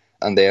there,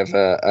 and they have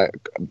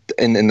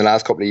in the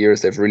last couple of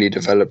years, they've really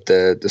developed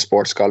the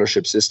sports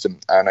scholarship system.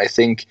 And I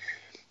think,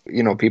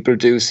 people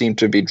do seem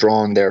to be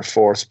drawn there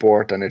for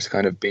sport, and it's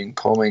kind of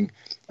becoming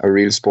a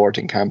real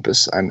sporting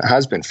campus, and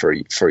has been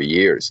for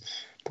years.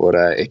 But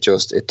it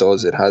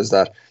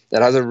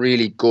has a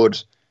really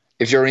good,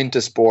 if you're into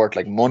sport,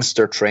 like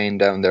Munster train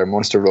down there,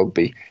 Munster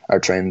Rugby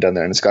are trained down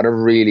there, and it's got a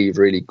really,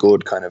 really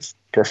good kind of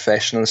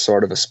professional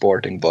sort of a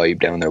sporting vibe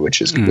down there,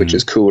 which is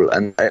cool.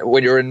 And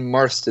when you're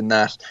immersed in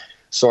that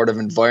sort of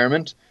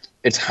environment,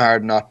 it's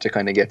hard not to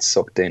kind of get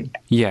sucked in.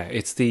 Yeah,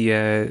 it's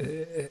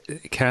the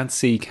can't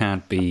see,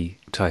 can't be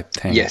type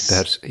thing. Yes,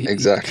 that,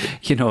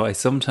 exactly. I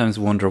sometimes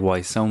wonder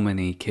why so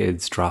many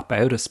kids drop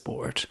out of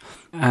sport,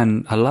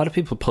 and a lot of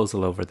people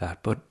puzzle over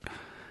that, but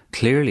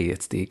clearly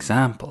it's the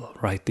example,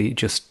 right?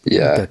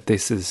 That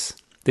this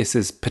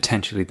is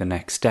potentially the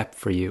next step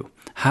for you.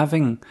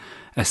 Having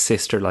a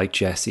sister like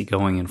Jessie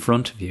going in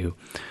front of you,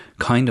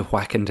 kind of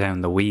whacking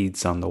down the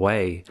weeds on the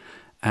way,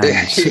 and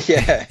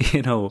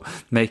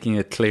making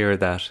it clear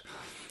that,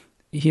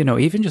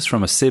 even just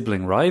from a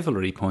sibling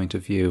rivalry point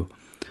of view,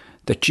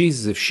 that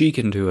Jesus, if she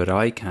can do it,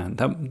 I can.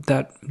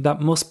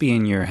 That must be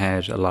in your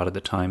head a lot of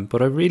the time.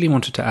 But I really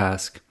wanted to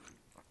ask,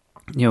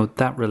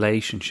 that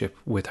relationship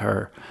with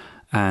her,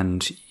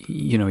 and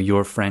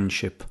your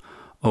friendship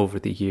over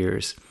the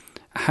years,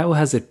 How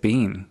has it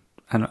been?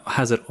 And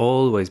has it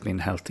always been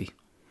healthy?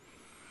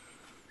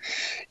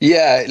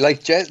 Yeah,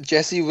 like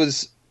Jessie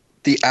was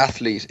the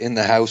athlete in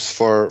the house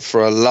for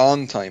a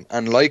long time.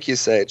 And like you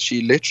said,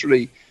 she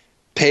literally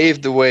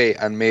paved the way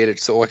and made it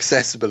so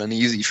accessible and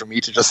easy for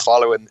me to just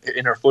follow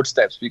in her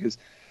footsteps. Because,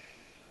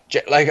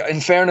 like,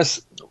 in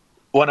fairness,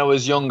 when I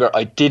was younger,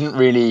 I didn't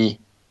really,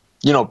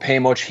 pay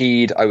much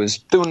heed. I was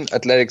doing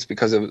athletics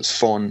because it was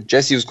fun.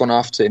 Jessie was going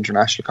off to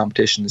international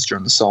competitions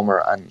during the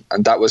summer,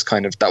 and that was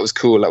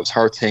cool. That was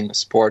her thing. I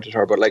supported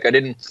her, but like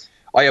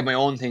I had my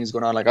own things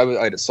going on. Like I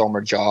had a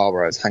summer job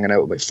where I was hanging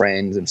out with my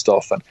friends and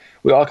stuff, and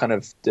we all kind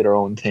of did our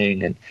own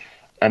thing.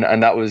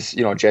 And that was,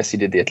 Jessie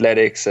did the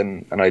athletics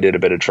and I did a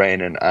bit of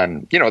training,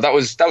 and that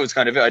was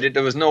kind of it.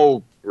 There was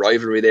no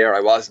rivalry there.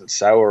 I wasn't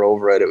sour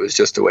over it. It was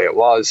just the way it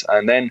was.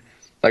 And then,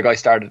 like, I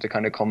started to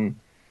kind of come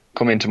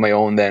into my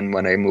own then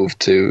when I moved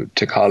to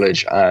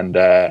college, and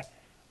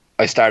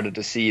I started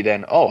to see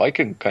then, I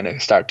can kind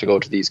of start to go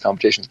to these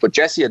competitions. But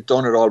Jessie had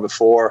done it all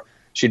before.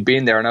 She'd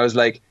been there, and I was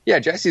like, yeah,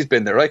 Jessie's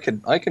been there. I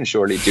can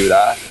surely do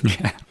that.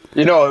 Yeah.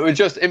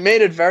 It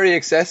made it very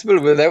accessible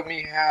without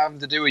me having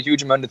to do a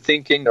huge amount of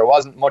thinking. There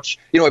wasn't much,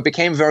 it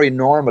became very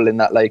normal in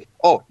that, like,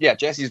 oh yeah,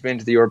 Jessie's been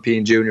to the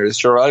European Juniors.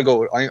 Sure, I'll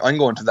go. I'm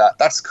going to that.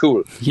 That's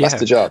cool. Yeah, that's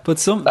the job. But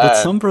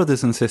some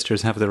brothers and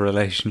sisters have the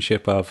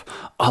relationship of,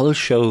 I'll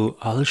show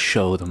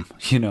them.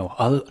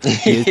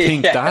 You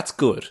think that's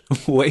good.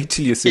 Wait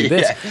till you see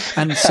this.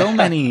 Yeah. And so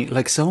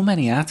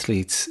many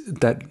athletes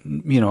that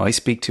I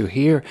speak to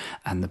here,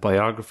 and the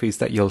biographies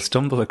that you'll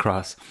stumble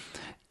across,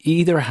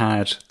 either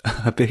had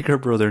a bigger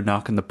brother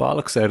knocking the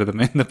bollocks out of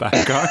them in the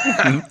back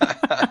garden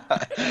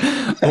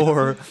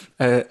or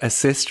a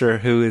sister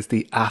who is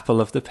the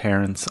apple of the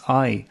parents'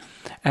 eye.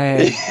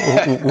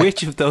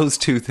 Which of those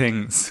two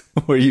things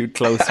were you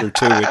closer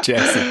to with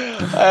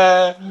Jessie?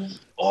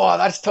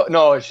 That's tough.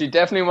 No, she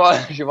definitely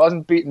was. She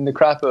wasn't beating the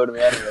crap out of me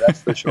anyway,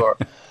 that's for sure.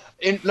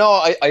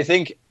 I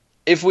think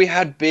if we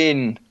had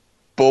been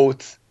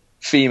both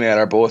female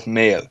or both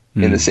male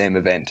in the same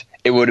event,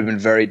 it would have been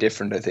very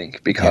different, I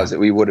think, because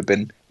we would have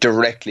been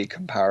directly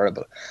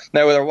comparable.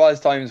 Now, there was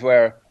times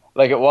where,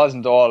 like, it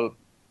wasn't all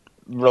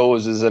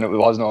roses and it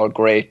wasn't all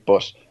great,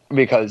 but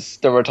because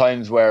there were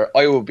times where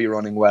I would be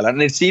running well,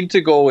 and it seemed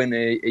to go in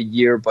a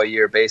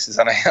year-by-year basis,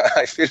 and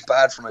I feel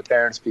bad for my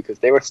parents because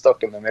they were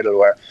stuck in the middle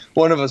where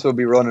one of us would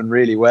be running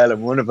really well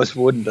and one of us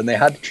wouldn't, and they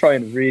had to try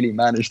and really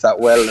manage that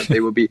well, and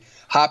they would be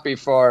happy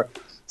for...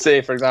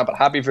 Say, for example,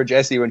 happy for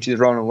Jessie when she's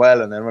running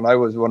well, and then when I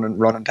was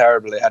running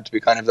terrible, it had to be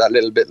kind of that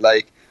little bit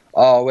like,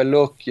 oh, well,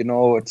 look,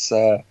 it's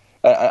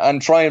and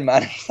try and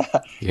manage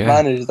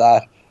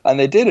that. And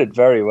they did it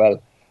very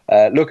well.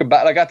 Looking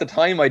back, like at the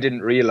time, I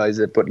didn't realize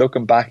it, but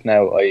looking back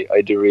now,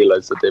 I do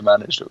realize that they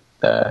managed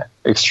it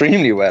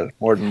extremely well,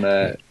 more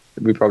than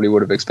we probably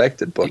would have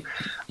expected. But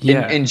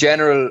in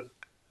general,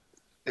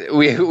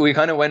 we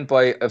kind of went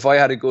by, if I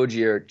had a good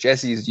year,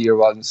 Jessie's year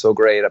wasn't so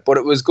great, but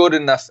it was good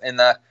enough in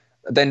that.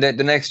 Then the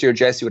next year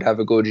Jessie would have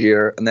a good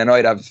year, and then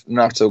I'd have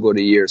not so good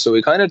a year. So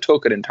we kind of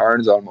took it in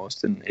turns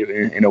almost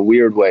in a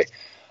weird way.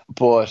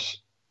 But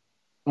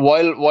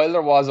while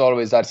there was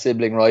always that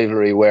sibling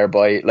rivalry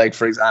whereby, like,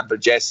 for example,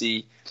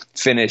 Jessie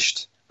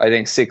finished, I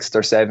think, 6th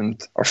or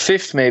 7th or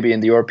 5th maybe in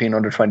the European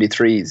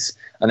under-23s,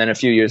 and then a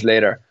few years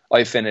later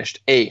I finished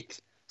 8th.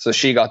 So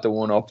she got the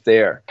one up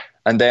there.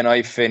 And then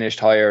I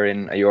finished higher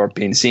in a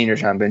European Senior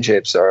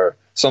Championships or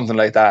something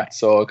like that.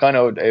 So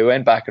it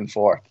went back and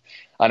forth.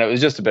 And it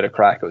was just a bit of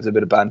crack. It was a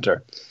bit of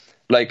banter.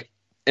 Like,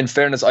 in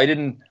fairness, I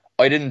didn't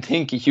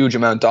think a huge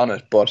amount on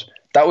it, but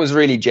that was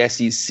really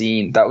Jessie's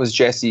scene. That was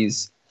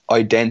Jessie's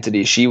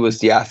identity. She was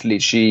the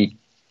athlete. She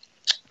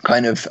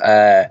kind of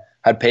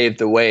had paved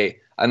the way.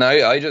 And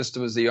I just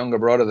was the younger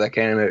brother that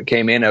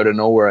came in out of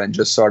nowhere and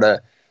just sort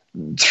of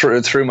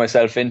threw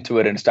myself into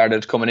it and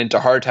started coming into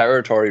her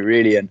territory,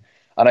 really. And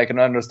I can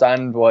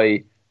understand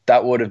why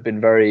that would have been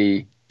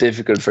very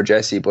difficult for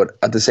Jessie, but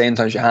at the same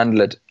time, she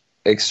handled it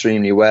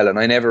extremely well, and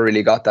I never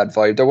really got that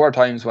vibe. There were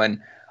times when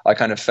I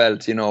kind of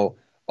felt,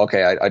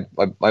 okay,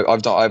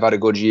 I've had a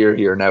good year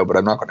here now, but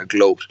I'm not going to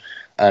gloat.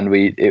 And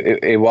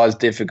it was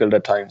difficult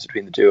at times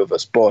between the two of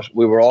us, but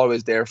we were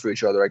always there for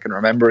each other. I can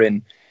remember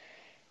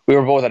we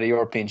were both at a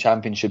European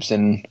Championships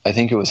in, I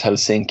think it was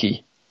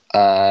Helsinki,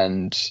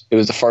 and it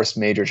was the first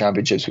major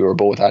championships we were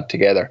both at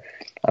together.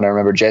 And I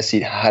remember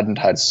Jessie hadn't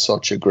had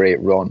such a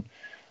great run,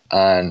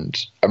 and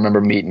I remember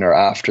meeting her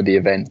after the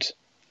event.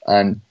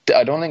 And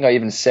I don't think I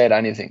even said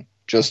anything,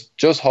 just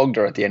hugged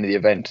her at the end of the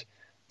event.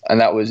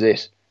 And that was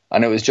it.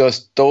 And it was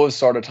just those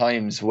sort of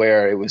times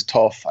where it was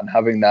tough, and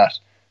having that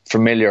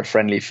familiar,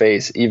 friendly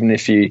face, even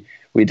if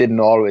we didn't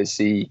always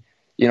see,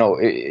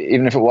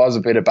 even if it was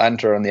a bit of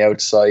banter on the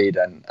outside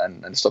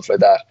and stuff like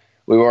that,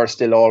 we were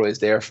still always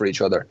there for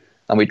each other.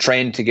 And we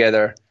trained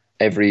together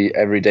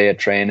every day at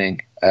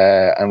training.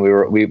 And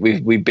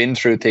we've been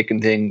through thick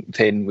and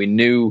thin. We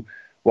knew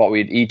what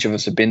each of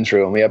us had been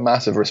through, and we had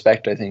massive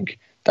respect, I think,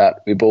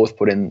 that we both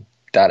put in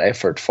that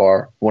effort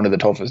for one of the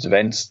toughest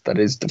events that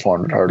is the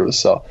 400 hurdles.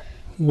 So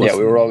yeah,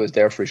 we were always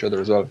there for each other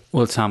as well.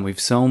 Well, Tom, we've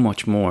so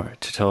much more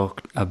to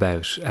talk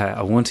about.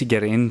 I want to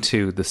get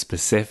into the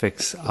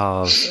specifics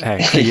of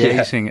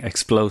creating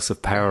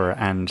explosive power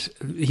and,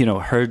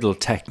 hurdle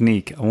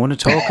technique. I want to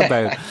talk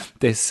about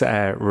this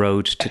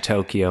road to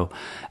Tokyo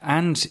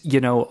and,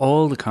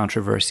 all the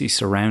controversy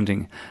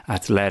surrounding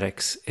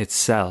athletics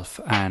itself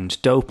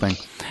and doping.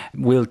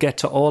 We'll get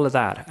to all of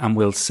that, and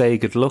we'll say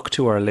good luck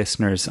to our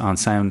listeners on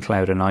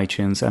SoundCloud and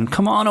iTunes, and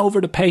come on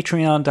over to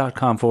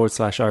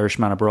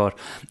patreon.com/Irishman Abroad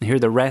and hear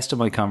the rest of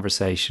my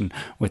conversation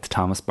with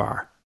Thomas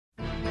Barr.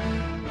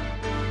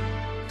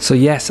 So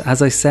yes,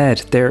 as I said,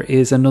 there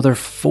is another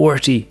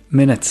 40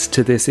 minutes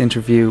to this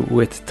interview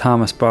with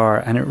Thomas Barr,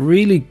 and it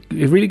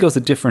really goes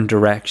a different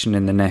direction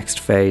in the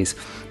next phase.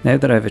 Now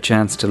that I have a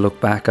chance to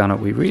look back on it,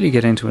 we really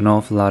get into an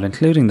awful lot,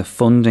 including the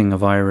funding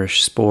of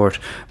Irish sport,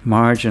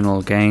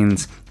 marginal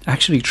gains,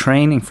 actually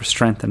training for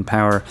strength and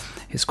power,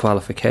 his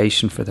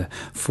qualification for the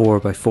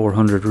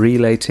 4x400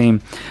 relay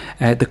team,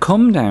 the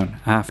come down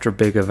after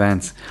big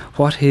events,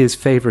 what his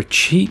favourite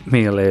cheat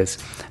meal is,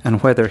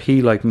 and whether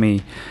he, like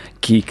me,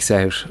 geeks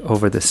out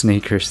over the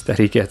sneakers that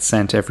he gets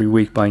sent every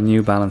week by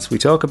New Balance. We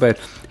talk about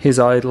his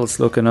idols,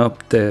 looking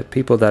up the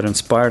people that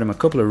inspired him, a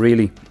couple of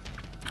really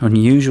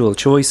unusual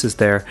choices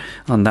there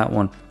on that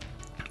one,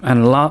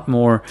 and a lot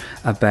more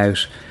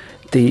about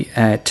the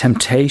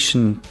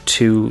temptation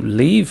to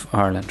leave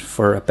Ireland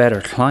for a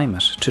better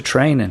climate to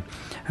train in,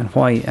 and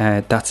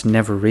why that's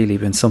never really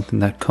been something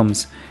that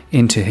comes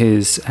into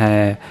his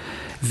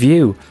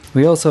view.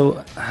 We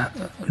also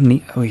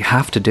we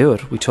have to do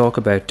it. We talk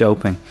about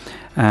doping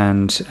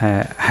and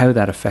how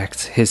that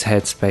affects his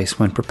headspace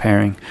when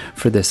preparing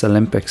for this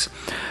Olympics.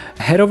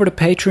 Head over to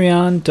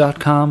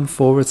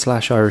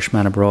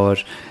patreon.com/Irishman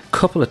Abroad.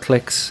 Couple of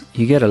clicks,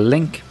 you get a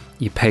link,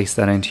 you paste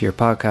that into your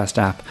podcast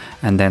app,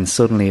 and then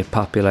suddenly it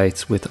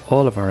populates with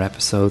all of our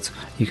episodes.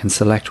 You can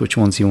select which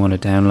ones you want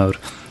to download,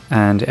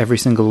 and every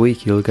single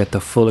week you'll get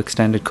the full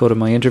extended cut of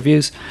my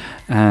interviews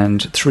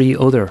and 3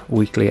 other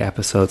weekly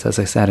episodes, as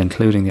I said,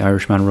 including the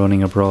Irishman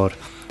Running Abroad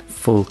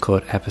full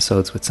cut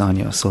episodes with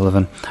Sonia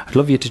O'Sullivan. I'd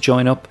love you to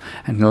join up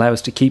and allow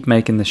us to keep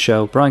making the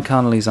show. Brian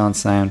Connolly's on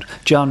sound,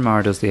 John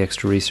Marr does the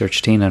extra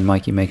research, Tina and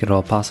Mikey make it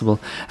all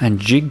possible, and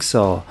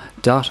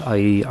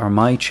Jigsaw.ie are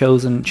my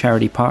chosen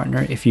charity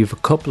partner. If you have a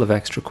couple of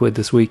extra quid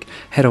this week,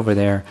 head over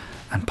there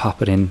and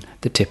pop it in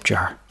the tip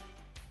jar.